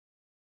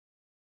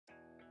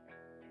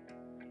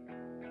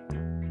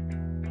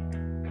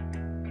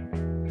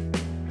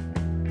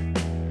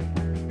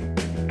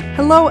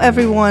Hello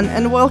everyone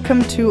and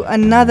welcome to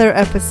another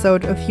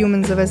episode of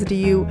Humans of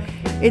SDU.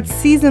 It's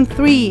season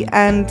 3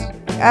 and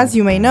as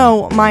you may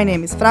know, my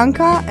name is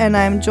Franka and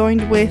I'm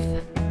joined with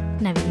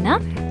Navina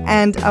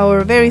and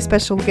our very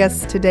special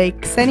guest today,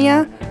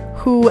 Ksenia,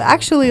 who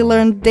actually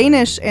learned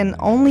Danish in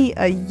only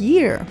a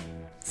year.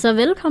 Så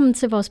velkommen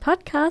til vores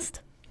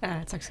podcast.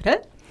 Tak skal du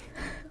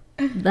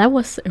have. That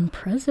was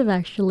impressive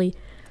actually.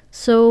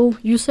 So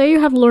you say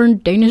you have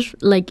learned Danish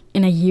like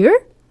in a year?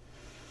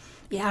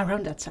 Yeah,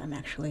 around that time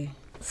actually.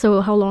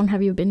 So how long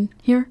have you been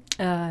here?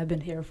 I've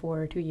been here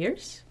for 2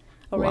 years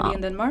already Wow.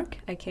 in Denmark.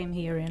 I came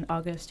here in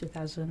August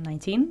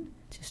 2019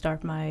 to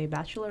start my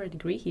bachelor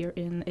degree here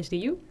in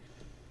SDU.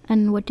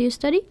 And what do you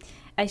study?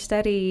 I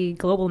study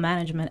global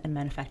management and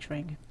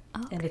manufacturing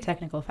in the Okay.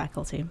 technical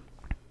faculty.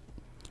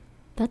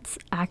 That's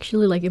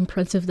actually like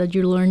impressive that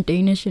you learned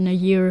Danish in a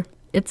year.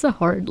 It's a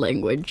hard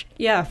language.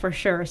 Yeah, for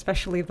sure,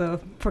 especially the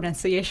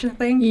pronunciation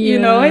thing. You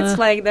know, it's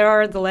like there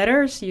are the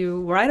letters,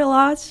 you write a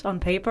lot on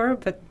paper,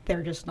 but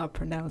they're just not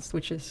pronounced,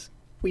 which is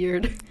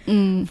weird.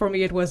 For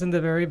me, it was in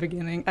the very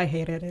beginning. I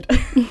hated it.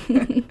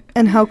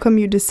 And how come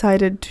you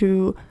decided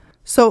to...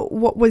 So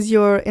what was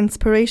your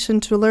inspiration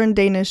to learn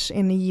Danish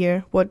in a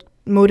year? What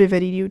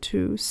motivated you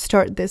to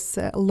start this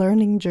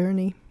learning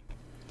journey?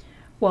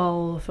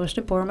 Well, first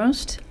and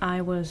foremost,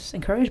 I was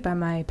encouraged by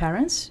my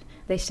parents.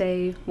 They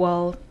say,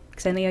 well,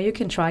 Ksenia, you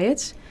can try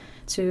it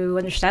to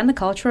understand the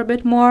culture a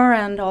bit more.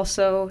 And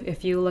also,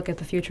 if you look at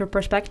the future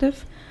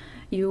perspective,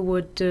 you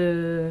would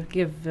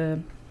give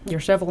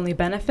yourself only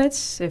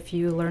benefits if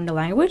you learn the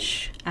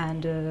language.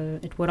 And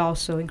it would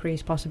also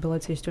increase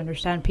possibilities to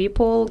understand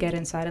people, get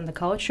inside in the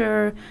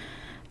culture.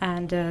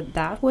 And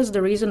that was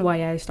the reason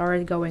why I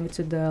started going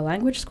to the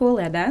language school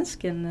at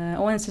Dansk in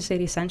Odense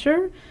City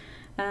Center.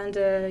 And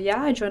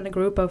I joined a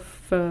group of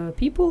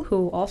people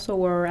who also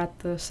were at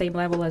the same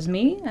level as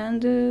me.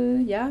 And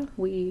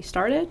we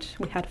started.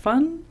 We had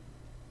fun.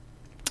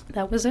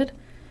 That was it.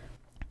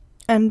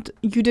 And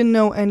you didn't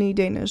know any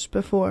Danish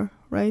before,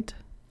 right?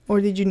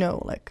 Or did you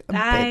know like a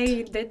I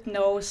bit? did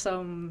know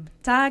some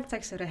tak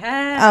skal du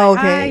have. Oh,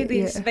 okay, Hi,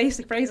 these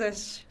basic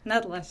phrases,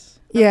 not less.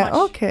 Not Yeah,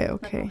 much, okay.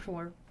 not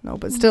more. No,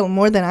 but still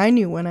more than I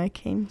knew when I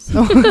came.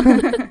 So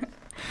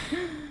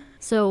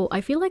So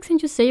I feel like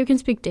since you say you can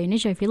speak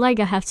Danish, I feel like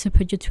I have to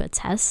put you to a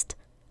test.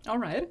 All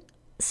right.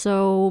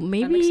 So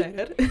maybe... I'm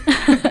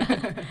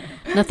excited.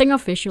 Nothing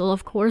official,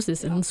 of course,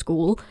 is in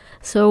school.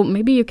 So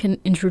maybe you can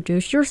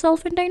introduce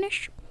yourself in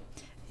Danish?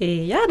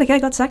 Ja, det kan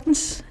jeg godt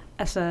sagtens.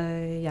 Altså,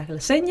 jeg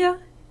hedder Senja.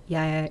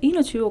 Jeg er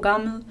 21 år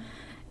gammel.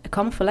 Jeg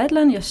kommer fra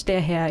Letland. Jeg står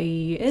her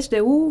i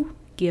SDU,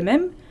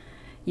 GMM.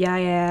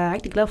 Jeg er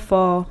rigtig glad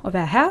for at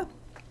være her.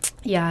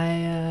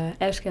 Jeg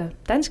elsker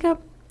danskere.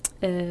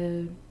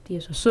 De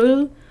er så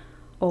søde,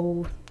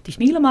 og de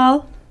smiler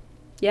meget.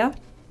 Ja.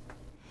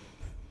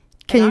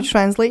 can you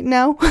translate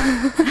now?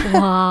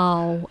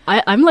 Wow.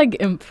 I'm like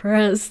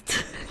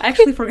impressed. I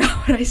actually forgot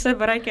what I said,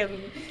 but I can,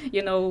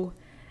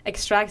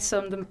 extract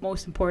some of the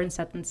most important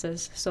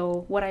sentences.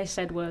 So what I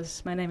said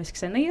was, my name is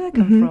Ksenia, I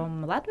come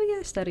from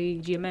Latvia,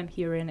 study GMM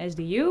here in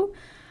SDU.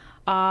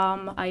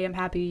 I am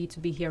happy to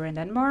be here in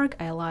Denmark.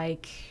 I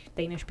like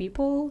Danish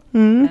people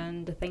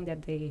and the thing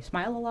that they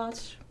smile a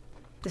lot.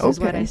 This is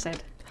what I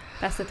said.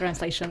 That's the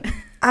translation.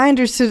 I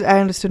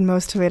understood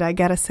most of it. I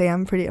gotta say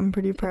I'm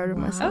pretty proud of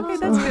myself. Okay,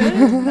 so. that's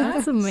good.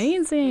 That's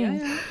amazing.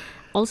 Yeah.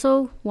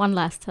 Also, one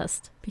last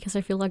test, because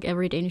I feel like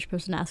every Danish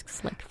person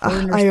asks like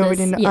foreigners I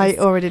already this. know. Yes.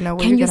 I already know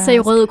what Can you're you gonna say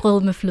ask.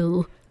 rødgrød med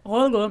fløde?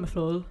 Rødgrød med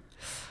fløde.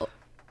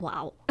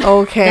 Wow.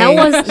 Okay.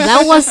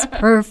 That was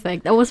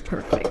perfect. That was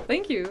perfect.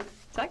 Thank you.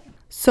 Tak.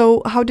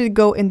 So how did it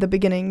go in the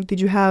beginning?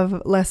 Did you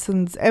have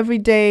lessons every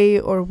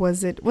day, or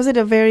was it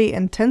a very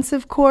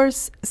intensive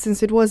course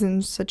since it was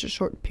in such a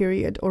short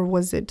period, or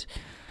was it,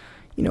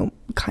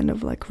 kind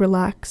of like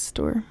relaxed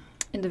or?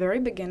 In the very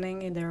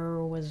beginning,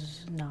 there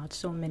was not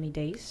so many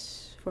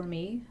days for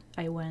me.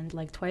 I went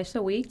like twice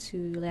a week to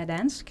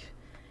Dansk.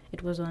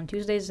 It was on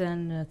Tuesdays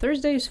and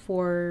Thursdays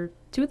for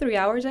 2-3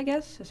 hours, I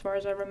guess, as far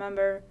as I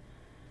remember.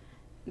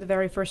 The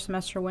very first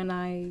semester when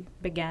I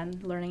began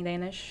learning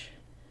Danish.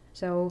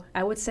 So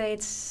I would say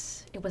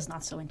it was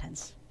not so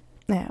intense.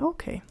 Yeah,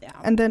 okay. Yeah.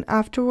 And then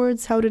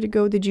afterwards, how did it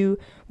go?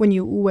 When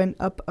you went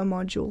up a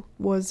module,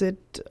 was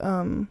it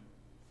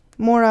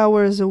more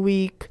hours a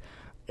week?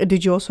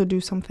 Did you also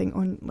do something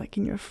on like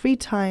in your free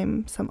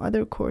time, some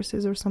other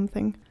courses or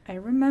something? I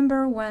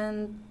remember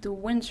when the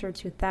winter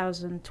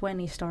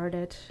 2020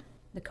 started,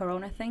 the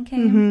corona thing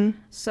came.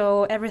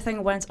 So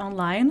everything went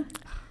online.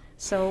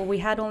 So we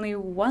had only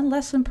one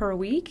lesson per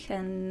week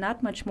and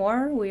not much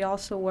more. We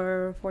also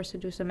were forced to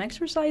do some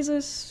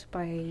exercises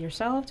by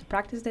yourself to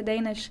practice the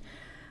Danish.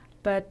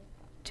 But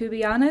to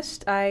be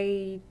honest,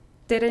 I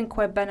didn't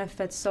quite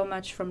benefit so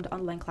much from the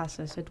online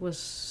classes. It was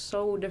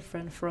so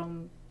different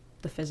from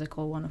the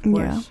physical one, of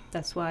course. Yeah.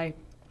 That's why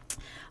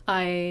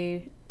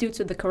due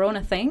to the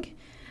corona thing,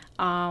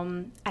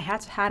 I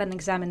had to have an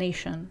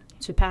examination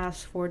to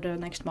pass for the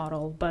next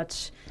model,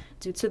 but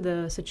due to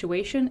the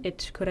situation,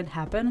 it couldn't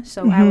happen.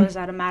 So I was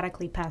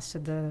automatically passed to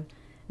the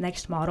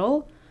next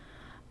model.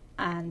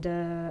 And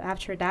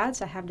after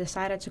that, I have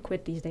decided to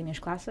quit these Danish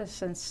classes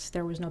since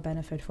there was no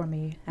benefit for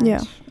me. And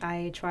Yeah.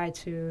 I tried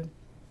to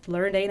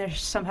learn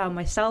Danish somehow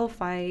myself.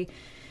 I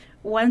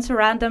went to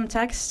random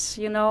texts,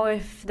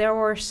 if there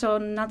were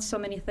not so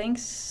many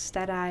things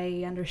that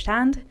I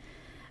understand.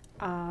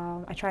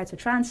 I tried to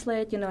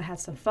translate, I had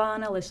some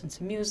fun. I listened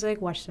to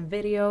music, watched some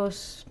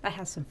videos. I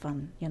had some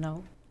fun,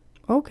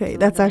 Okay, to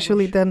that's learn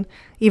actually English. then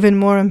even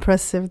more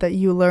impressive that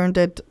you learned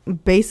it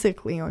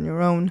basically on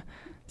your own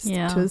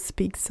Yeah. to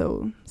speak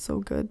so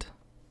good.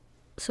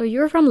 So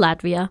you're from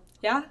Latvia,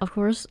 Yeah. of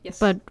course. Yes.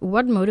 But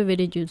what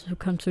motivated you to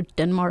come to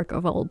Denmark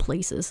of all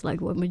places?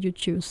 Like, what made you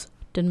choose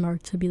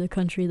Denmark to be the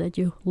country that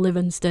you live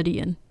and study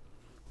in?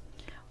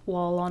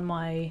 Well, on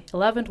my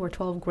 11th or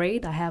 12th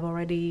grade, I have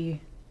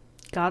already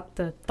got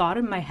the thought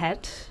in my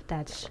head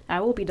that I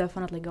will be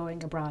definitely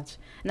going abroad.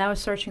 And I was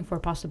searching for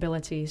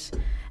possibilities.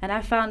 And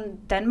I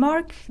found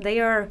Denmark, they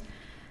are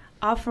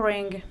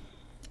offering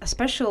a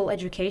special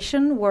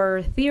education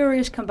where theory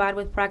is combined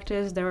with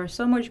practice. There is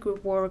so much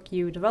group work.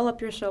 You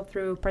develop yourself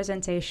through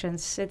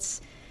presentations.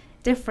 It's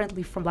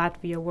differently from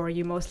Latvia, where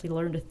you mostly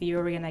learn the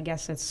theory, and I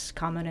guess it's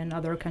common in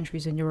other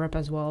countries in Europe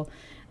as well.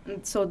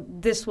 And so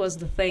this was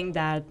the thing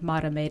that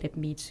motivated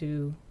me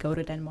to go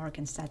to Denmark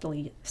and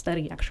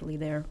study actually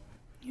there.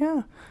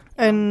 Yeah.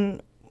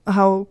 And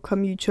how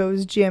come you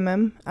chose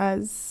GMM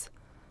as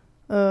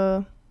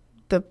the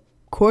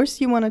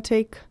course you want to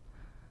take?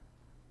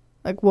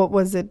 Like, what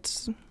was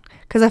it?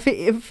 Because I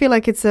feel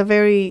like it's a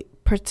very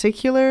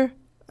particular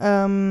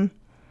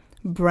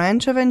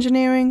branch of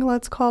engineering,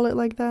 let's call it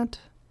like that.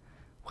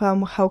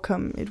 How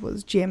come it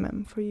was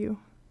GMM for you?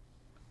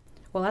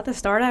 Well, at the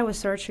start, I was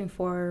searching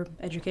for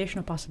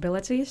educational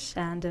possibilities,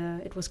 and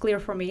it was clear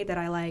for me that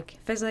I like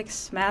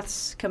physics,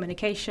 maths,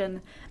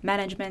 communication,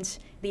 management,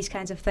 these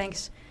kinds of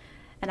things.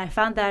 And I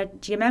found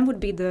that GMM would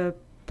be the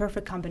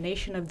perfect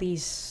combination of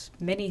these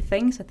many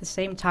things at the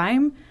same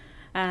time.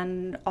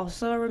 And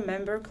also, I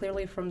remember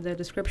clearly from the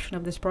description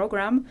of this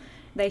program,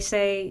 they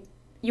say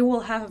you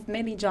will have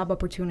many job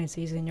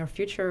opportunities in your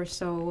future.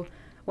 So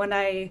when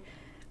I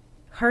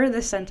heard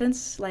this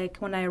sentence, like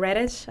when I read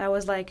it, I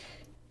was like,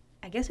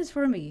 I guess it's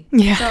for me.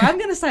 Yeah. So I'm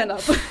going to sign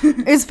up.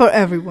 It's for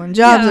everyone.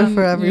 Jobs Yeah. are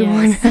for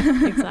everyone.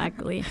 Yes,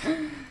 exactly.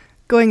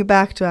 Going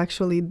back to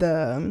actually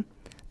the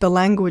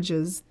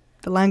languages,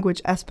 the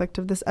language aspect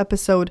of this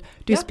episode,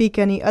 do you Yeah. speak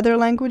any other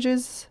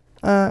languages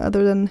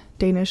other than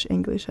Danish,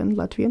 English, and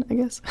Latvian, I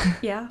guess?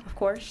 Yeah, of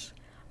course.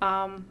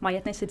 My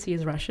ethnicity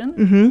is Russian.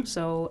 Mm-hmm.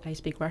 So I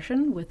speak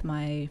Russian with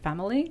my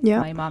family. Yeah.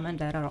 My mom and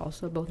dad are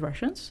also both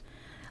Russians.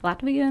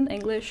 Latvian,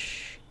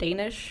 English,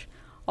 Danish,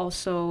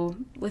 also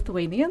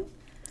Lithuanian.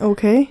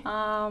 Okay.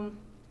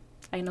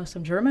 I know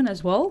some German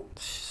as well.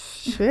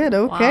 Shit,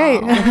 okay.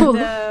 Wow.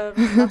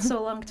 And not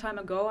so long time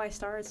ago, I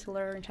started to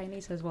learn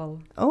Chinese as well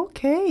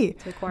Okay.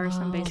 to acquire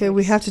some Wow. basics. Okay,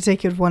 we have to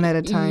take it one at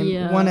a time.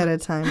 Yeah. One at a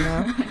time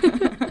now.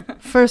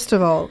 First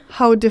of all,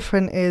 how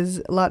different is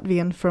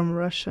Latvian from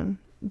Russian?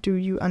 Do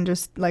you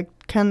understand,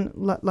 can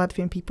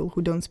Latvian people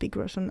who don't speak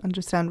Russian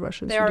understand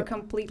Russian? They So are do-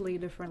 completely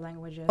different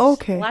languages.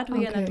 Okay,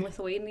 Latvian and okay.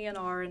 Lithuanian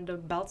are in the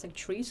Baltic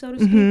Tree, so to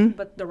Mhm. speak,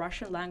 but the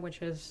Russian language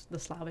is the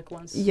Slavic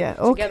ones. Yeah,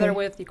 okay. Together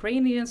with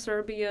Ukrainian,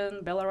 Serbian,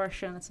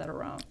 Belarusian,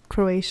 etc.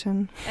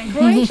 Croatian. And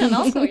Croatian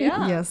also,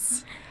 yeah.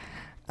 Yes.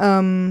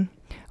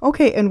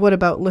 Okay, and what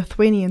about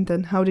Lithuanian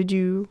then? How did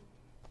you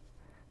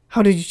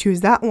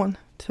choose that one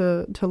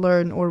to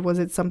learn, or was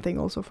it something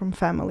also from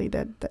family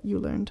that you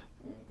learned?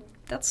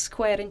 That's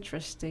quite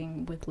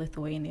interesting with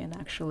Lithuanian,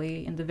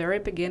 actually. In the very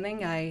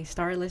beginning, I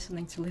started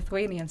listening to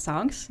Lithuanian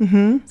songs,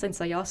 Mm-hmm. since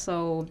I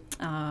also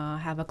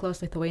have a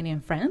close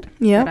Lithuanian friend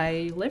Yeah. that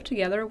I lived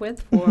together with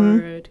for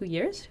Mhm. 2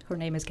 years. Her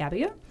name is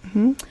Gabija.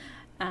 Mm-hmm.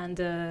 And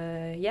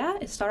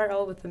it started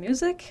all with the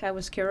music. I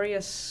was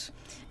curious,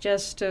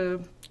 just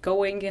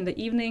going in the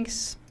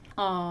evenings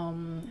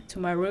to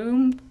my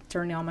room,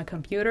 turning on my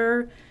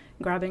computer,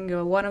 grabbing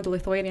one of the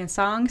Lithuanian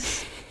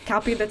songs,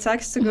 copy the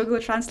text to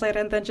Google Translate,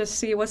 and then just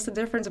see what's the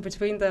difference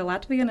between the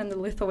Latvian and the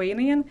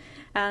Lithuanian.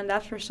 And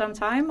after some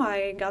time,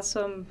 I got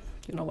some,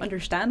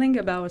 understanding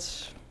about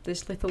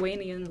this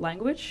Lithuanian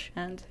language.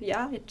 And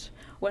it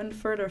went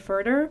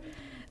further.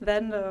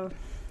 Then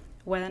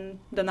when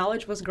the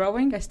knowledge was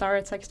growing, I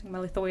started texting my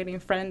Lithuanian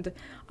friend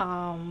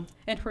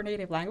in her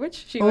native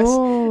language. She was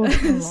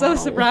so Wow.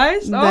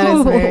 surprised. That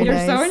is very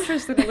You're so nice.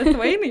 interested in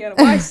Lithuanian.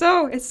 Why so?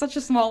 It's such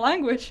a small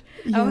language.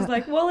 I was Yeah.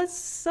 like, well, it's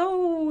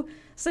so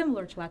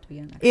similar to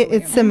Latvian, actually.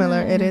 It's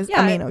similar. It is.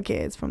 Yeah, I mean, okay,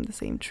 it's from the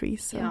same tree.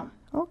 So Yeah.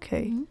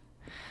 okay. Mhm.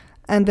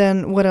 And then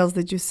what else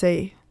did you say?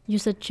 You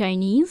said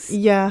Chinese?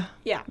 Yeah.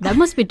 Yeah. That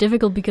must be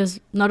difficult because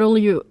not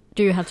only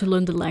do you have to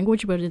learn the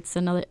language, but it's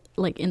another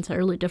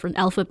entirely different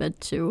alphabet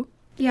too.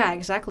 Yeah,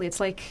 exactly. It's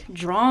like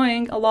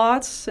drawing a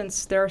lot,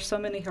 since there are so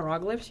many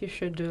hieroglyphs you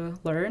should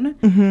learn.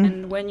 Mm-hmm. And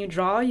when you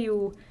draw,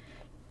 you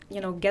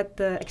get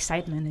the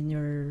excitement in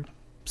your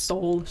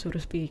soul, so to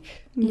speak.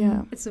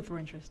 Yeah. It's super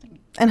interesting.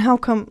 And how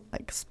come,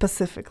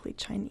 specifically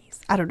Chinese?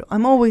 I don't know.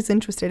 I'm always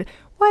interested.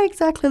 Why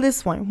exactly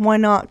this one? Why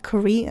not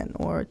Korean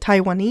or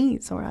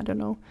Taiwanese or I don't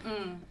know?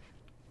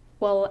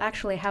 Well,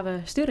 actually, I have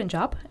a student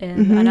job in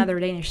Mhm. another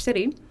Danish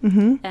city,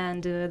 Mm-hmm.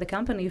 and the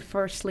company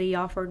firstly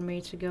offered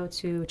me to go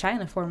to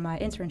China for my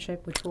internship,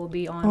 which will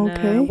be on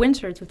Okay.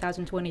 winter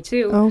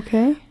 2022.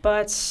 Okay.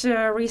 But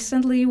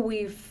recently,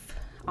 we've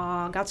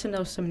got to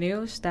know some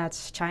news that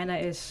China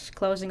is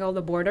closing all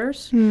the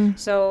borders. Mm.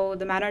 So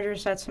the manager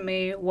said to me,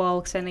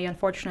 well, Xeni,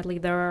 unfortunately,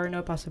 there are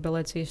no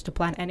possibilities to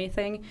plan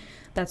anything.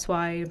 That's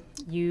why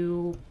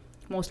you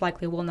most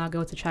likely will not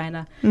go to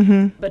China.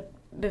 Mm-hmm. But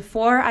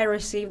before I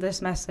received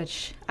this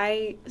message,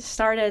 I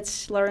started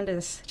to learn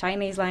this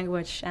Chinese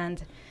language. And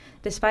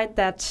despite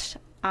that,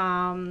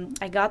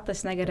 I got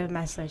this negative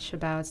message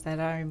about that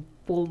I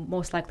will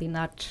most likely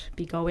not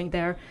be going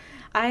there.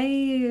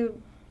 I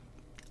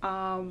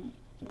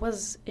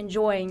was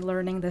enjoying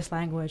learning this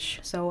language.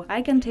 So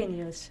I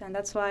continued. And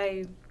that's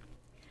why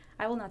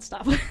I will not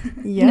stop.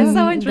 Yeah. It's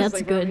so That's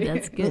interesting for good. me.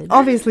 That's good.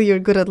 Obviously, you're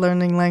good at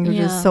learning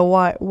languages, Yeah. so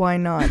why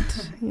not?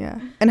 Yeah.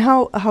 And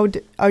how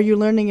are you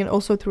learning it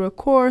also through a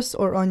course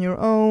or on your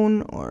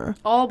own or?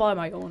 All by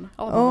my own.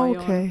 All by Oh, my own.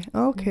 okay.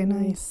 Okay.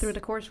 Nice. Through the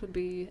course would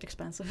be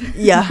expensive.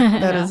 Yeah,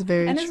 that Yeah. is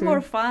very and true. it's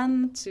more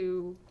fun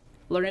to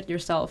learn it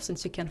yourself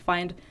since you can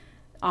find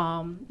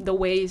the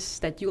ways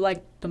that you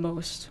like the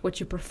most, what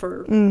you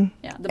prefer. Mm.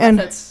 Yeah, the And-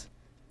 methods.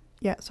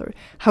 Yeah. Sorry.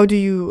 How do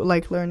you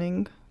like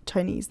learning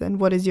Chinese then?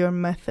 What is your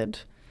method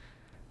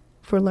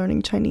for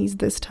learning Chinese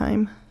this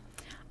time?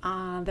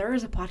 There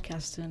is a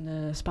podcast in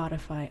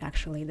Spotify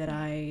actually that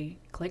I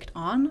clicked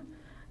on,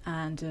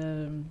 and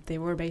they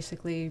were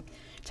basically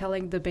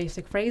telling the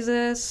basic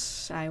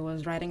phrases. I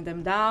was writing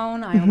them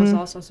down. I was Mhm.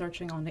 also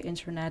searching on the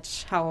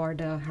internet how are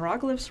the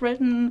hieroglyphs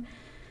written.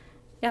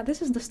 Yeah,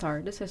 this is the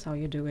start. This is how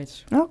you do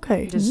it.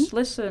 Okay. Just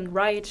listen,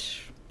 write,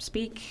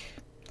 speak.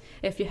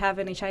 If you have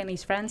any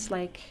Chinese friends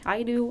like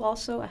I do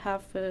also, I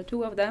have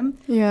 2 of them.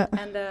 Yeah.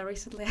 And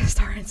recently I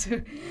started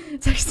to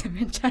text them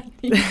in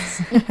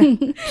Chinese.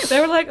 They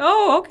were like,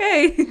 oh,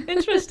 okay,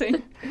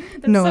 interesting.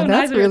 That's No, so that's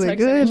nice when you're really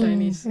texting in good.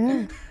 Chinese.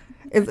 Yeah.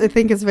 I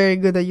think it's very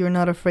good that you're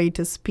not afraid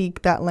to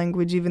speak that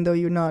language, even though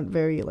you're not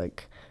very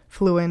like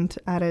fluent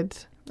at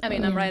it. I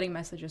mean, I'm Yeah. writing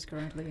messages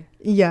currently.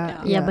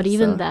 Yeah. Yeah, but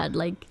even so- that,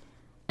 like,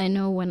 I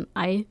know when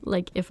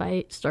if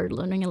I start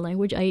learning a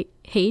language, I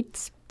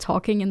hate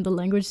talking in the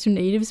language to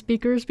native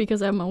speakers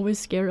because I'm always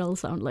scared I'll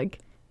sound like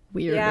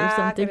weird or I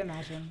something. could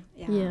imagine.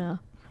 Yeah. Yeah.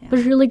 But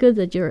it's really good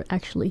that you're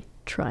actually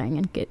trying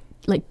and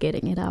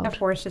getting it out. Of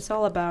course, it's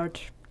all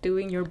about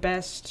doing your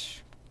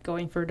best,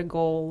 going for the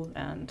goal,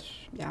 and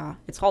yeah,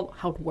 it's all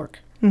hard work.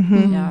 Mhm.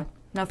 Mhm. Yeah,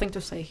 nothing to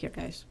say here,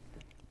 guys.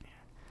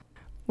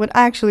 What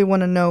I actually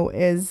want to know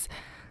is,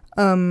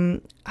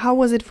 how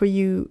was it for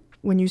you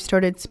when you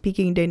started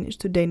speaking Danish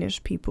to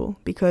Danish people?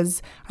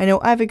 Because I know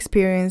I've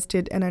experienced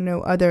it, and I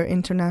know other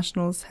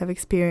internationals have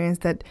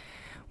experienced that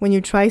when you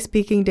try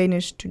speaking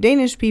Danish to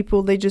Danish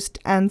people, they just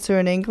answer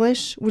in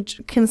English, which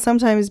can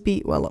sometimes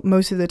be, well,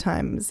 most of the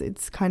times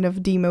it's kind of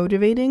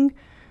demotivating.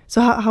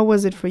 So how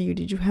was it for you?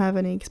 Did you have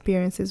any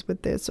experiences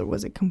with this, or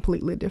was it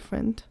completely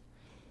different?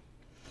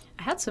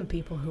 I had some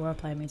people who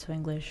replied me to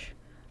English,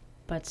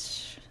 but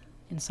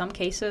in some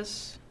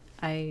cases,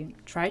 I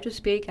try to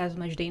speak as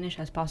much Danish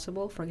as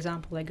possible. For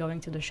example, like going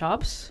to the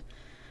shops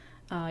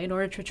in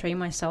order to train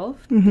myself,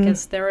 Mhm.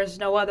 because there is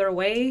no other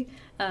way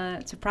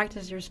to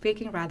practice your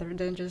speaking rather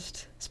than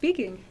just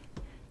speaking.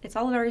 It's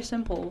all very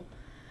simple.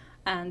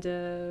 And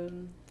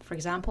for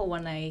example,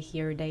 when I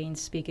hear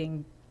Danes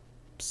speaking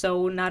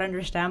so not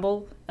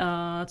understandable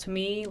to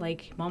me,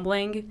 like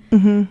mumbling,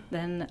 Mm-hmm.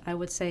 then I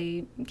would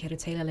say, kan du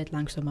tale lidt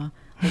langsommere?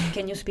 Like,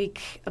 can you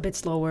speak a bit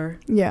slower?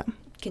 Yeah.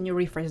 Can you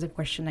rephrase the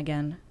question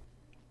again?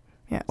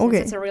 Yeah. Since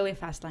Okay. it's a really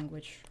fast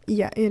language.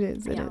 Yeah, it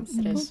is. It Yeah, is.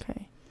 it is.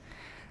 Okay.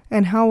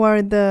 And how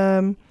are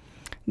the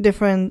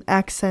different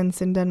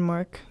accents in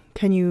Denmark?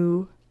 Can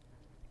you?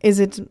 Is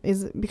it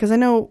because I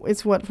know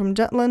it's what from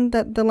Jutland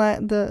that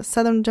the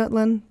southern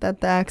Jutland that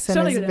the accent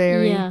is Sønderjylland.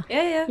 very Yeah.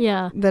 Yeah.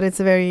 Yeah. that it's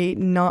very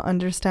not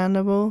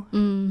understandable.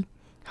 Mm.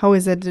 How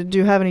is it? Do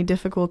you have any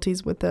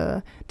difficulties with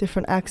the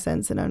different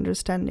accents and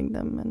understanding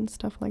them and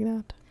stuff like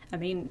that? I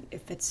mean,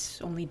 if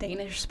it's only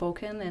Danish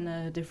spoken in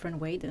a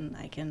different way, then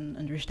I can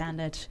understand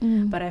it.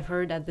 Mm. But I've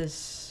heard that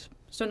this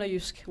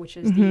Sønderjysk, which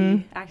is Mhm.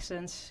 the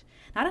accent,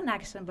 not an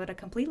accent, but a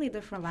completely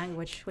different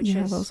language, which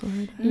Yeah, is I've also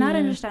heard. not Yeah.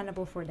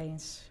 understandable for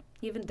Danes.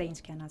 Even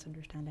Danes cannot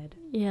understand it.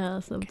 Yeah,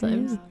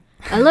 sometimes.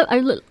 Yeah.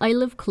 I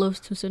live close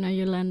to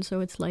Sønderjylland, so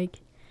it's like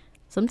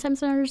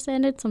sometimes I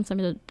understand it,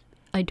 sometimes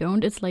I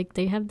don't. It's like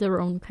they have their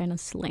own kind of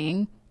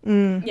slang.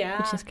 Mm. Yeah,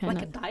 Which is like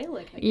kinda- a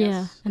dialect, I Yeah,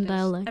 guess. a it is.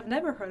 dialect. I've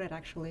never heard it,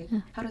 actually.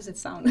 Yeah. How does it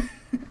sound?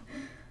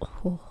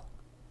 Oh,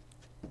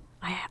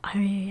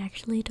 I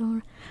actually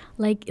don't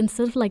like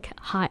instead of like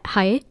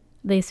hi,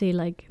 they say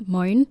like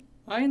moin.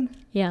 Fine.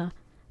 Yeah,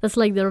 that's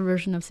like their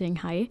version of saying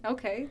hi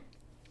Okay.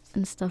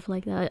 and stuff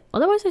like that.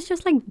 Otherwise, it's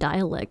just like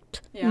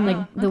dialect, Yeah.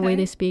 like the way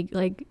okay. they speak.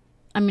 Like,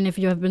 I mean, if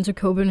you have been to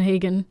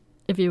Copenhagen,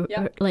 if you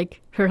Yeah.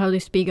 heard how they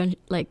speak on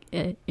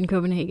in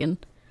Copenhagen,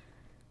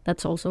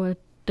 that's also a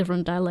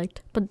different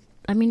dialect. But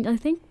I mean, I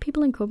think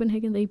people in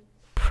Copenhagen they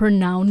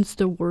pronounce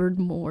the word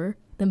more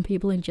than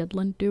people in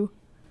Jutland do.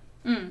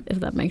 if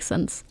that makes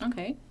sense.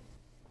 Okay.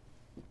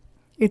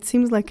 It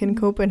seems like in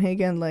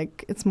Copenhagen,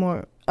 like it's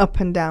more up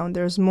and down.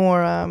 There's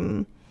more,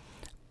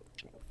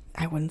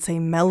 I wouldn't say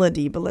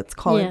melody, but let's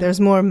call it. There's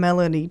more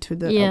melody to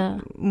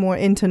the, more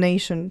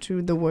intonation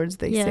to the words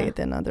they say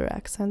than other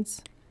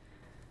accents.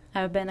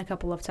 I've been a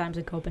couple of times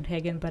in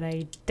Copenhagen, but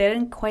I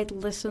didn't quite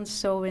listen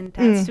so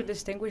intense to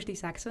distinguish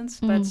these accents.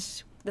 But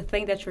the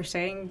thing that you're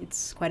saying,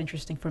 it's quite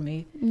interesting for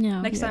me.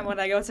 Yeah. Next time when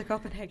I go to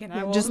Copenhagen,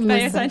 I will just pay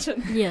listen.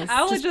 attention. Yes.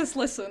 I will just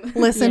listen.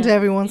 Listen to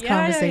everyone's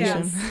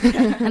conversation.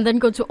 And then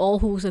go to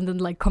Aarhus and then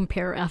like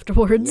compare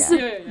afterwards.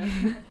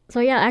 So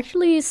yeah,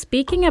 actually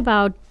speaking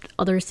about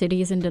other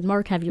cities in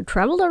Denmark, have you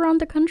traveled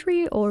around the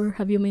country or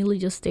have you mainly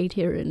just stayed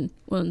here in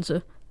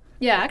Odense?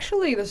 Yeah,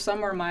 actually this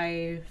summer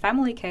my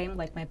family came,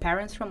 like my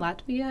parents from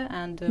Latvia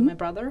and my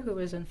brother who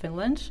is in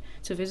Finland,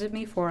 to visit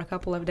me for a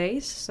couple of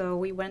days. So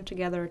we went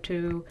together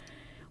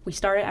we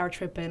started our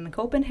trip in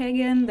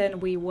Copenhagen, then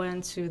we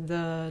went to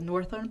the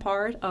northern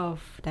part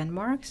of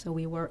Denmark. So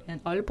we were in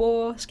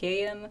Aalborg,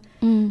 Skagen,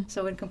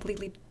 so in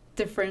completely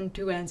different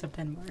two ends of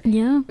Denmark.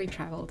 Yeah. We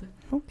traveled.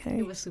 Okay.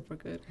 It was super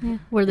good. Yeah.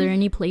 Were there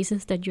any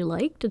places that you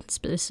liked,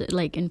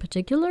 like in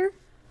particular?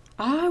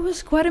 I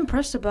was quite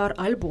impressed about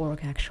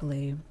Aalborg,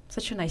 actually.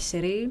 Such a nice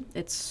city.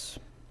 It's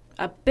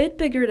a bit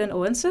bigger than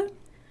Odense,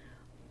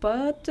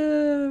 but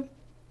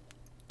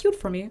cute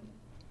for me.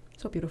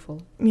 So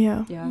beautiful.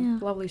 Yeah. Yeah.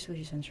 Lovely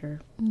city center.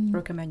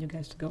 Recommend you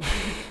guys to go.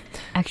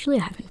 Actually,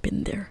 I haven't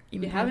been there.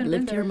 Even though I've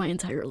lived here my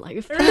entire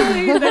life.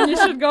 Really? Then you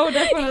should go,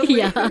 definitely.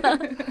 Yeah.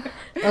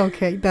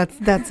 Okay,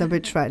 that's a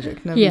bit tragic.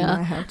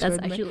 I have to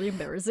admit. Actually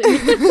embarrassing.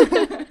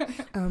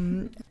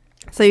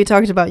 So you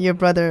talked about your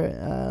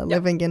brother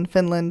living in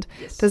Finland.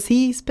 Yes. Does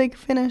he speak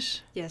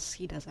Finnish? Yes,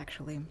 he does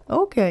actually.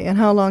 Okay, and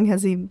how long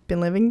has he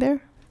been living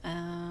there?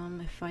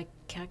 If I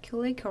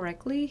calculate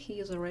correctly,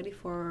 he is already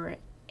for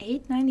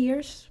 8-9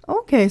 years.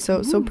 Okay,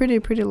 so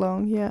pretty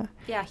long, yeah.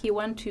 Yeah, he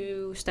went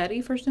to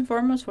study first and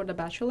foremost for the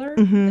bachelor.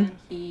 Mm-hmm. Then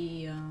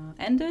he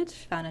ended,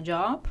 found a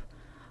job,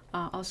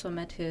 also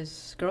met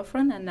his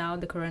girlfriend and now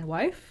the current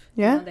wife.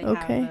 Yeah, They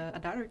okay. have a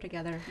daughter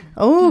together.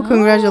 Oh,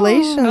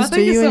 congratulations to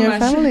you and your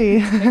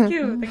family.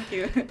 Thank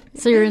you.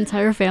 So your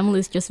entire family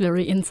is just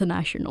very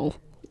international.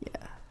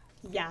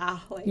 Yeah,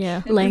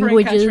 like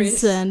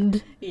languages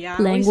and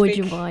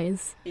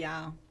language-wise.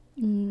 Yeah.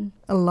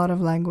 A lot of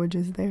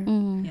languages there.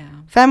 Yeah.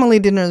 Family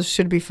dinners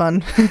should be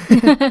fun.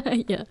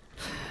 Yeah.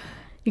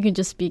 You can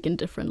just speak in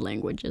different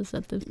languages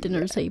at the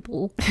dinner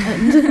table.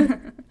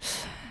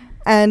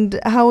 And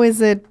how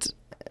is it?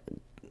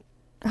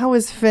 How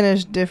is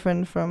Finnish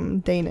different from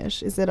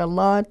Danish? Is it a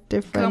lot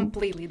different?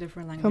 Completely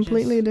different languages.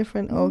 Completely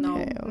different.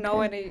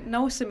 Okay.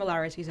 No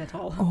similarities at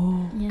all.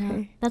 Oh, yeah.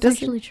 okay. That's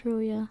actually true.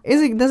 Yeah.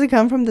 Does it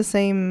come from the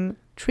same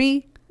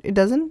tree? It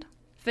doesn't.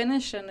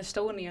 Finnish and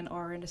Estonian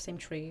are in the same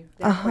tree.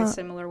 They're quite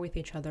similar with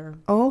each other.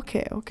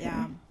 Okay.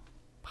 Yeah.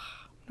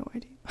 No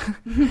idea.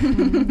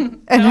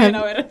 Now I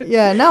know it.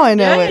 Yeah, now I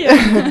know it.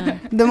 Yeah.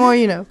 The more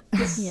you know.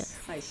 Yes.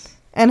 Nice.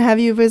 And have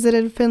you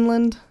visited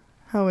Finland?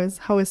 How is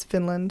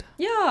Finland?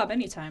 Yeah,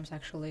 many times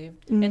actually.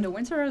 In the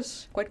winter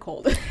it's quite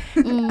cold.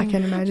 I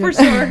can imagine. For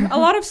sure. A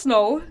lot of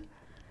snow.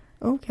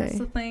 Okay. That's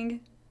the thing.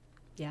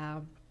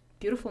 Yeah.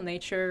 Beautiful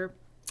nature.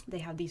 They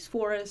have these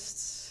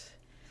forests.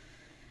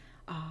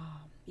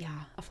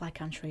 A flat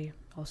country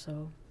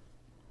also.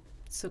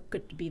 It's so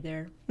good to be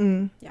there.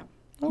 Yeah.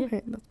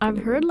 Okay. Yeah. I've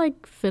heard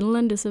like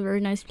Finland is a very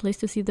nice place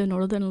to see the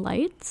northern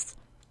lights.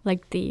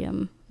 Like the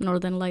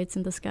northern lights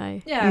in the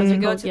sky. Yeah, as you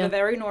go to the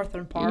very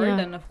northern part,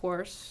 and of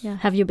course. Yeah,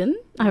 have you been?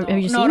 Have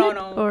you seen it?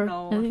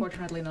 No,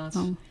 unfortunately not.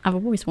 Oh, I've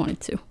always wanted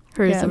to.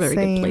 Heard it's a very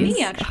good place.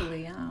 Me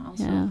actually, yeah.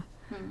 Also. Yeah.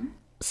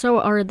 So,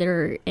 are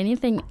there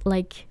anything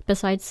like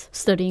besides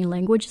studying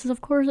languages,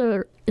 of course,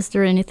 or is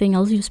there anything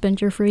else you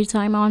spend your free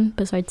time on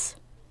besides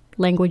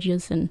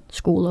languages and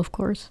school, of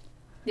course?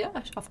 Yeah,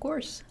 of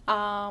course.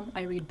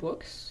 I read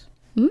books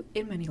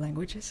in many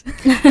languages.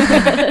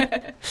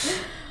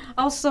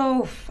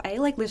 Also, I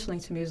like listening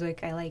to music.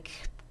 I like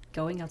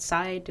going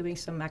outside, doing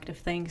some active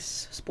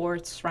things,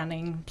 sports,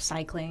 running,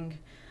 cycling,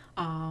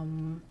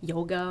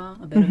 yoga,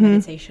 a bit of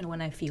meditation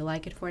when I feel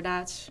like it for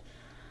that.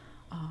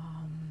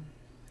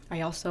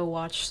 I also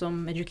watch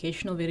some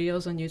educational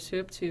videos on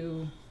YouTube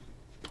to,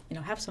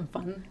 have some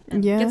fun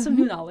and get some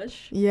new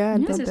knowledge. Yeah,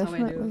 this is definitely,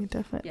 how I do.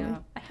 Definitely. Yeah,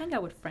 I hang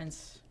out with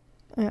friends.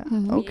 Yeah,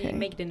 okay. We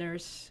make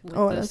dinners with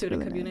the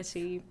student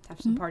community, have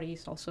some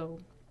parties also,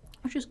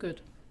 which is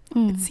good.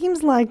 It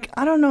seems like,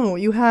 I don't know,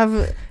 you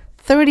have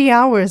 30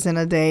 hours in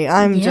a day.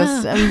 I'm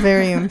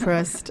very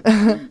impressed.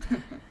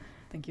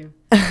 Thank you.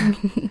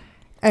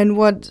 And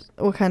what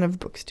kind of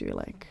books do you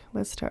like?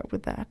 Let's start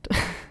with that.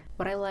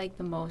 What I like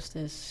the most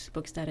is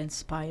books that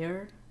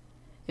inspire.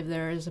 If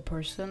there is a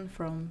person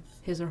from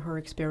his or her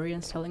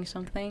experience telling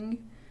something,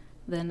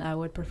 then I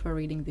would prefer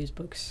reading these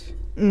books.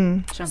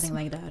 Something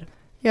like that.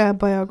 Yeah,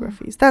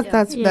 biographies.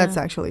 That's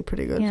actually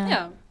pretty good.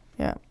 Yeah.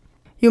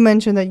 You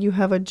mentioned that you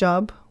have a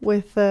job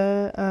with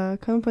a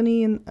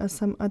company in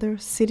some other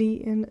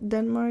city in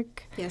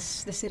Denmark.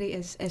 Yes, the city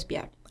is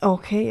Esbjerg.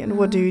 Okay, and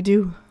what do you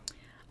do?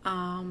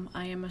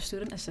 I am a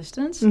student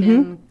assistant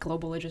in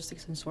global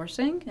logistics and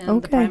sourcing,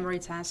 and the primary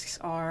tasks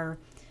are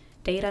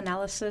data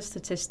analysis,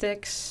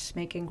 statistics,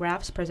 making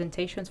graphs,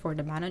 presentations for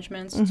the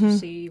management to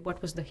see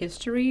what was the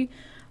history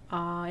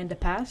in the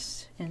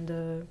past, in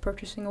the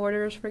purchasing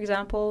orders, for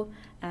example,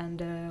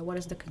 and what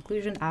is the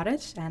conclusion at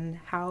it, and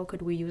how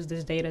could we use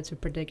this data to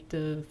predict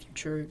the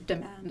future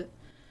demand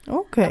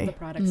of the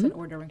products and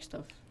ordering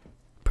stuff.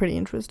 Pretty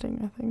interesting,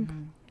 I think.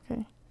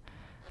 Okay.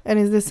 And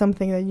is this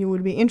something that you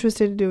would be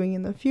interested in doing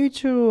in the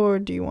future, or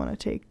do you want to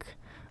take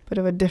a bit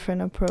of a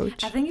different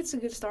approach? I think it's a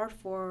good start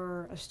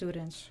for a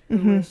student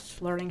who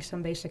is learning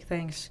some basic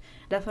things.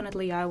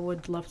 Definitely, I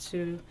would love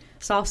to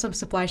solve some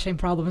supply chain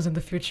problems in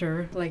the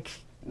future, like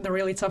the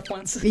really tough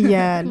ones.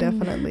 Yeah,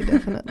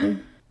 definitely.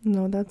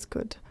 No, that's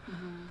good.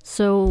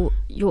 So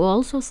you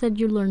also said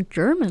you learned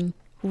German.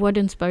 What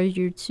inspired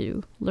you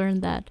to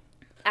learn that?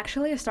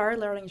 Actually, I started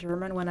learning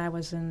German when I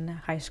was in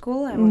high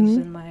school. I was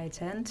in my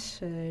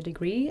 10th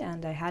degree,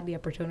 and I had the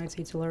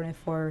opportunity to learn it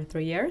for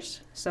 3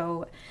 years.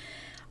 So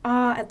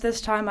at this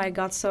time, I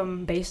got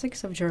some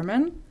basics of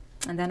German.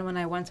 And then when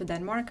I went to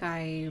Denmark,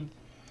 I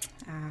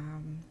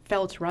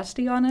felt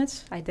rusty on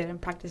it. I didn't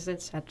practice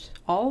it at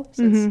all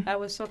since I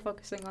was so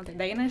focusing on the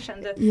Danish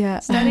and the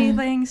study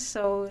things,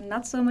 so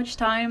not so much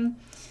time.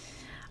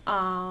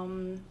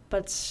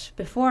 But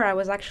before, I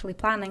was actually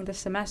planning this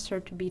semester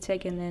to be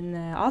taken in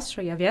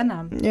Austria,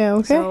 Vienna. Yeah,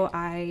 okay. So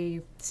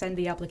I sent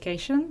the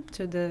application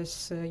to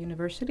this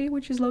university,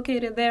 which is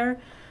located there.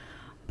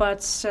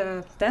 But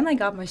then I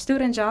got my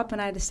student job,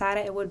 and I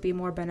decided it would be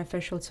more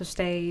beneficial to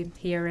stay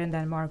here in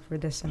Denmark for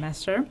this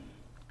semester.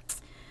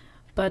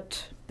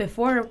 But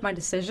before my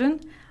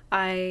decision,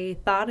 I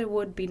thought it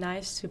would be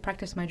nice to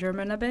practice my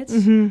German a bit,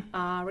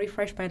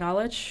 refresh my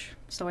knowledge.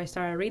 So I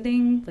started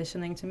reading,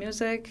 listening to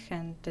music,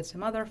 and did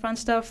some other fun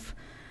stuff.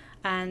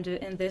 And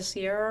in this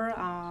year,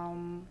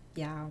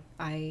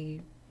 I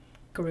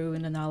grew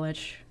in the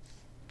knowledge.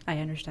 I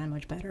understand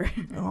much better.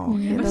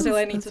 But still,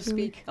 I need to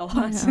speak a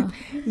lot.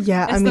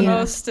 Yeah, it's the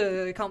most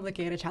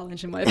complicated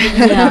challenge in my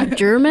opinion. Yeah,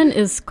 German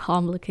is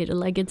complicated.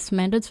 Like, it's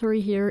mandatory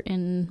here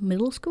in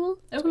middle school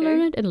to learn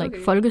it, and like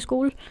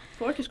folkeskole.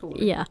 Folkeskole.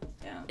 Yeah,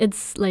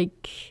 it's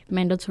like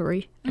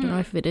mandatory. I don't know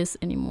if it is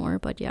anymore,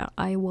 but yeah,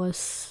 I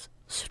was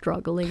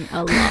struggling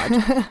a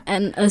lot.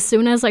 And as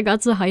soon as I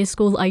got to high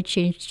school, I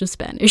changed to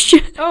Spanish.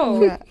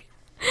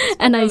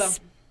 And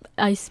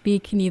I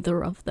speak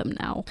neither of them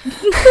now.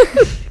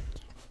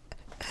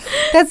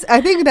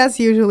 I think that's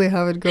usually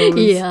how it goes.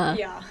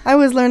 Yeah. I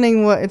was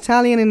learning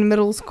Italian in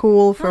middle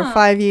school for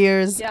 5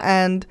 years,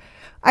 and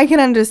I can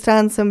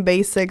understand some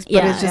basics,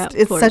 but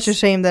it's such a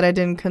shame that I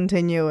didn't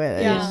continue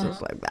it. It's just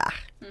like,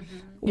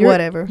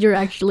 whatever. You're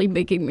actually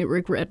making me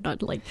regret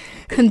not like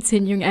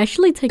continuing,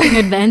 actually taking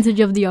advantage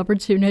of the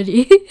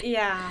opportunity.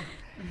 No,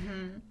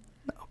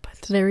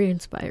 but very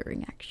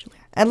inspiring, actually.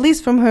 At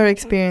least from her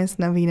experience,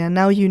 Navina,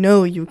 now you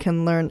know you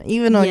can learn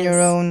even on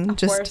your own. Of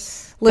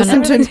course.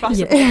 Listen to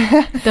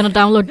Gonna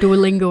download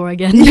Duolingo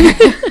again.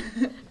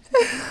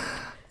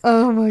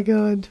 Oh my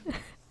god.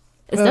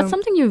 Is that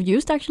something you've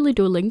used, actually,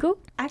 Duolingo?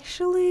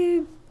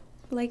 Actually,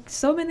 like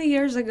so many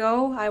years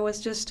ago, I was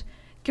just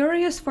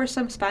curious for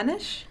some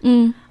Spanish.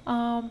 4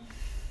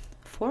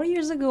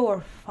 years ago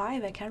or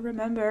 5, I can't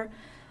remember.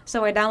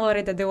 So I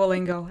downloaded the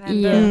Duolingo,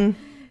 and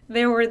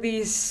there were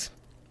these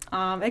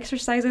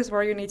exercises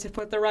where you need to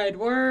put the right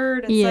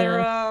word,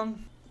 etc.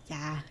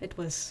 Yeah, it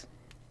was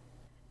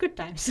good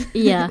times.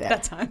 Yeah.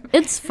 That time.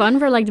 It's fun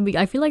for like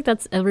I feel like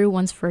that's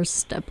everyone's first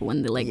step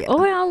when they're like,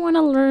 I want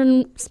to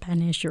learn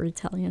Spanish or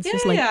Italian. It's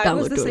just like download it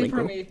was the Duolingo. same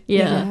for me.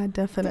 Yeah,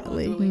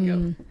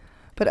 definitely.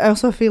 But I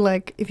also feel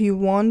like if you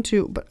want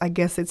to, but I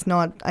guess it's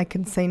not, I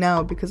can say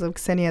now because of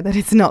Xenia that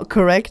it's not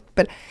correct,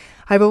 but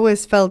I've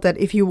always felt that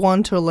if you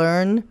want to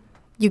learn,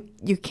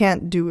 you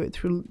can't do it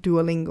through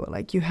Duolingo.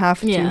 Like, you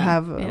have to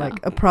have like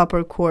a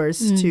proper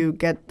course to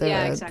get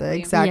the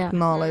exact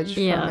knowledge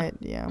from it.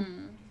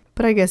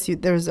 But I guess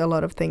there's a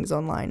lot of things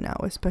online now,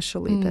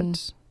 especially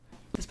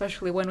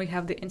Especially when we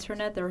have the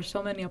internet, there are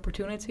so many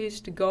opportunities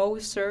to go,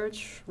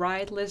 search,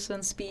 write,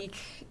 listen, speak,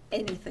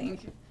 anything.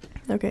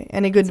 Okay,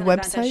 any good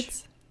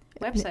websites?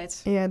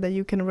 Yeah, that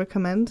you can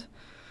recommend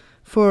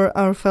for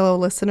our fellow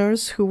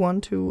listeners who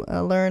want to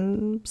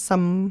learn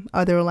some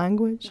other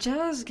language?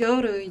 Just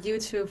go to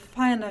YouTube,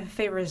 find a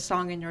favorite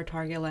song in your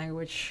target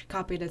language,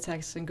 copy the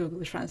text and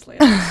Google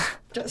Translate.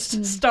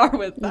 Just start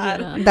with that.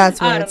 Yeah.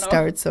 That's where it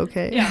starts,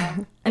 okay. Yeah,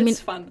 it's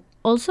fun.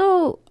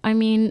 Also, I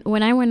mean,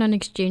 when I went on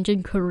exchange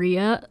in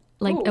Korea,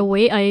 like a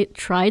way I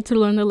tried to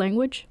learn the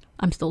language,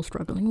 I'm still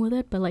struggling with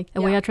it, but like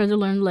a way I tried to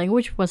learn the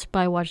language was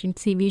by watching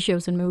TV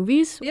shows and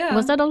movies. Yeah.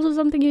 Was that also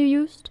something you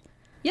used?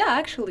 Yeah,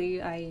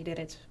 actually, I did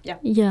it.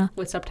 Yeah.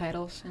 With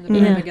subtitles in the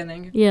very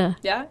beginning. Yeah.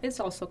 Yeah,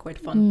 it's also quite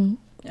fun.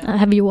 Yeah.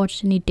 Have you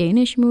watched any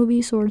Danish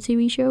movies or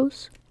TV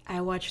shows?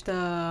 I watched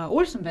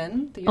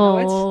Olsenbanden. Do you know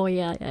it? Oh,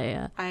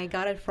 yeah. I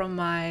got it from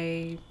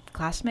my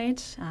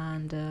classmates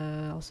and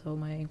also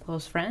my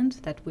close friend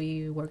that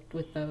we worked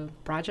with the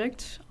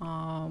project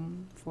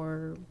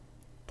for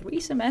 3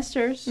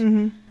 semesters.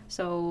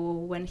 So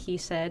when he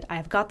said,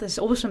 I've got this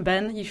awesome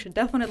band, you should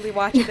definitely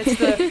watch it. It's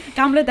the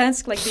Gamle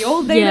Dansk, like the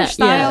old Danish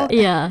style.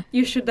 Yeah.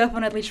 You should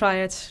definitely try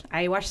it.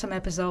 I watched some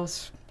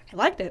episodes. I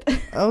liked it.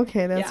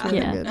 Okay, that's really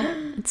good.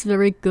 It's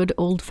very good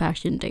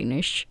old-fashioned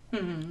Danish.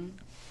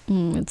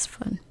 It's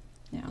fun.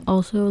 Yeah.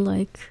 Also,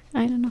 like,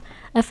 I don't know,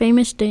 a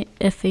famous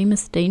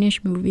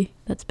Danish movie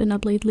that's been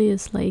up lately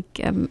is like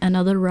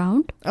Another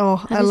Round.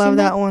 Oh, I love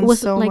that one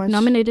so much. Was it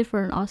nominated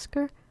for an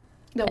Oscar?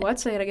 The what?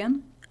 Say it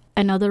again.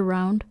 Another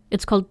Round.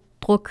 It's called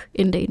Druk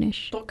in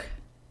Danish. Druk.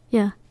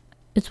 Yeah.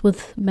 It's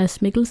with Mads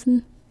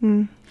Mikkelsen.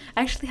 I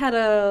actually had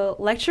a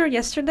lecture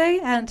yesterday,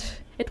 and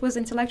it was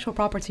intellectual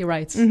property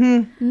rights.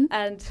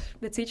 And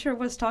the teacher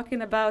was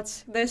talking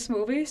about this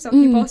movie, so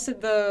he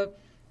posted the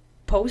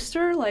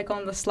poster like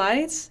on the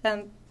slides,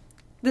 and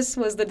this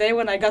was the day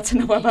when I got to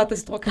know about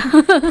this book.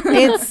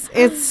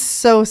 It's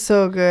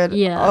so good.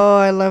 Yeah. Oh,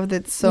 I loved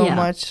it so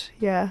much.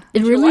 Yeah. It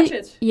Did really, you watch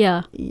it?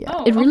 Yeah.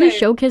 Oh, it really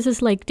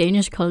showcases like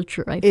Danish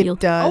culture, I feel. It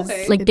does.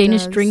 Okay. Like it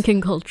Danish does.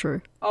 drinking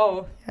culture.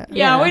 Oh,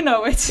 Yeah. we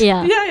know it.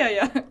 Yeah.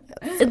 yeah.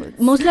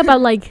 Mostly about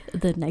like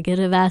the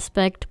negative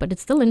aspect, but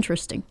it's still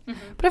interesting.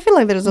 But I feel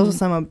like there's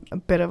also a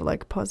bit of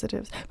like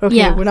positives. Okay,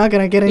 Yeah. we're not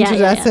gonna get into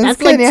that since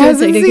That's like Kenya too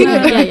hasn't big. seen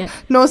it. Yeah.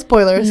 No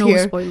spoilers No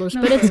here. spoilers,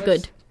 No but it's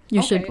spoilers. good.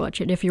 You should Okay. watch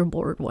it if you're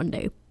bored one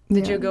day.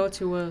 Did you go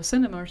to a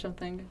cinema or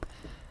something?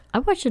 I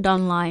watched it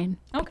online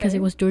because Okay.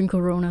 it was during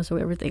Corona, so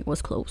everything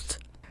was closed.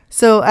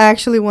 So I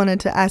actually wanted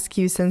to ask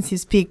you, since you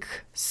speak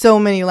so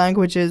many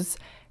languages,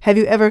 have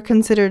you ever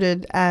considered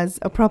it as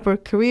a proper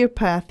career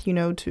path, you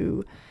know,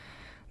 to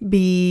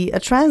be a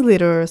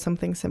translator or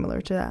something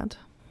similar to that?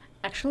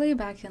 Actually,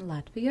 back in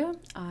Latvia,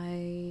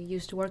 I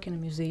used to work in a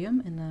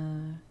museum in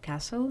a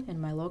castle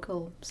in my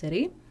local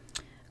city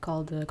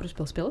called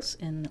Kruspils Pils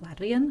in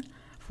Latvian.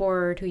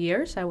 For 2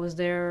 years, I was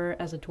there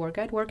as a tour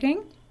guide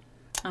working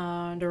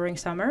during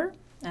summer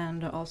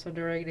and also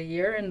during the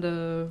year in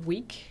the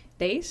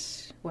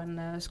weekdays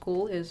when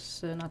school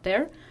is not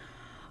there.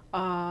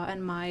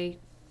 And my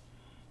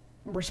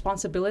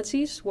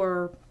responsibilities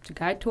were to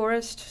guide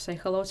tourists, say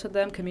hello to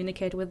them,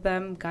 communicate with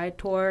them, guide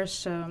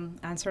tours,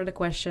 answer the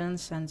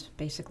questions, and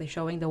basically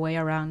showing the way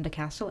around the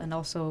castle and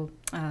also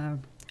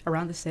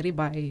around the city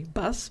by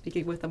bus,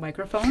 speaking with the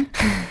microphone.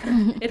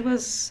 It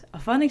was a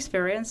fun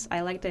experience.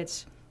 I liked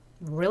it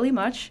really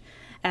much,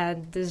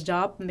 and this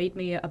job made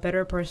me a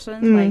better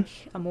person, like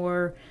a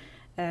more,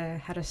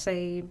 how to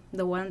say,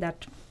 the one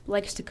that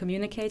likes to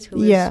communicate,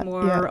 who is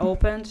more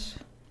open.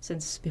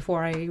 Since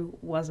before I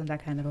wasn't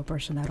that kind of a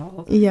person at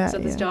all. So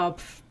this job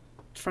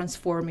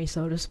transformed me,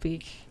 so to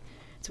speak,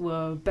 to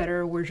a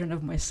better version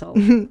of myself,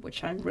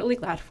 which I'm really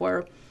glad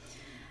for.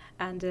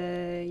 And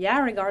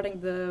regarding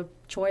the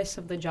choice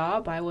of the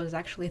job, I was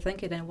actually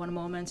thinking in one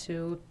moment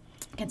to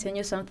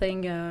continue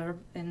something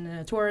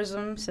in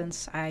tourism,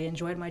 since I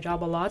enjoyed my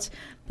job a lot.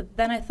 But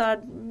then I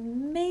thought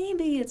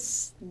maybe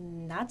it's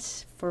not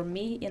for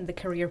me in the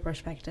career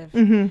perspective.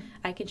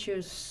 I could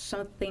choose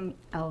something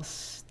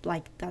else,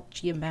 like that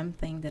GMM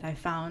thing that I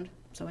found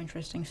so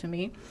interesting to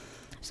me.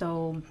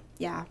 So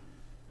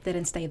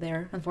didn't stay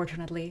there,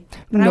 unfortunately.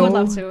 But I would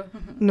love to.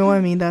 No,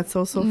 I mean, that's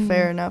also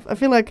fair enough. I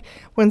feel like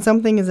when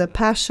something is a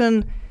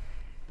passion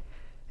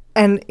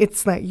and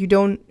it's like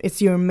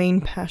it's your main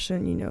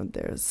passion, you know,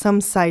 there's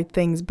some side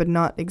things, but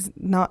not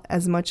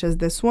as much as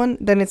this one,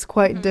 then it's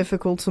quite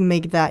difficult to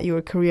make that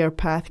your career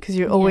path, because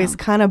you're always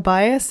kind of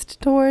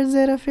biased towards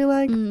it, I feel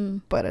like.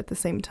 But at the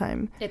same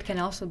time, it can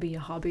also be a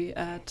hobby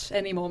at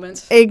any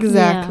moment.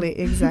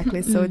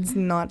 Exactly. So it's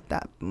not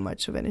that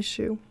much of an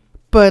issue.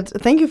 But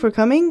thank you for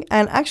coming.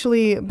 And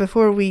actually,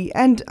 before we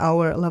end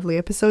our lovely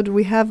episode,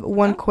 we have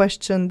one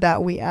question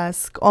that we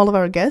ask all of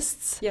our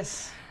guests.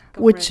 Yes.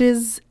 Which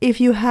is, if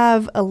you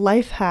have a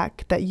life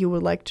hack that you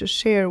would like to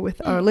share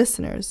with our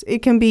listeners.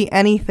 It can be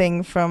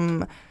anything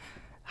from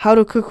how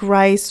to cook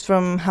rice,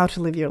 from how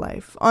to live your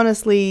life.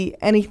 Honestly,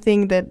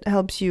 anything that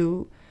helps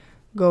you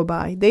go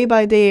by day,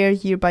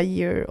 year by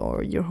year,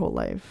 or your whole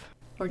life.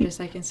 Or just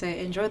I can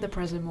say, enjoy the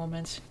present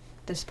moment,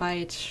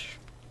 despite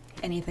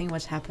anything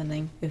what's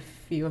happening. If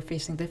you are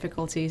facing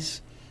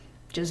difficulties,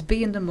 just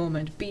be in the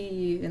moment,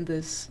 be in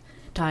this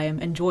time,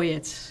 enjoy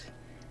it.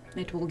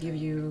 It will give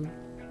you,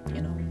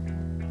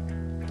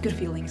 good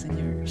feelings in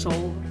your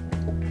soul.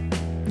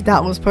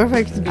 That was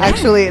perfect.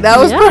 Actually, that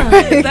was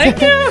perfect.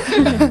 Thank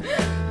you.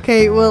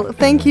 Okay, well,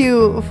 thank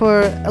you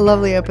for a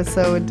lovely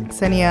episode,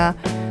 Ksenia.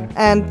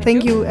 And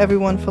thank you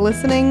everyone for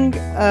listening.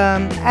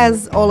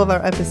 As all of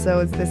our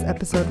episodes, this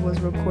episode was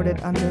recorded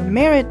under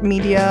Merit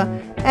Media,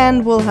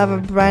 and we'll have a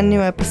brand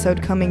new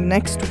episode coming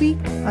next week.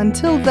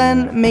 Until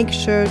then, make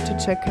sure to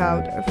check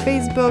out our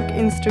Facebook,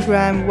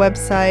 Instagram,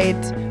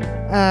 website,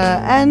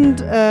 and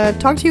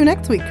talk to you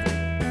next week.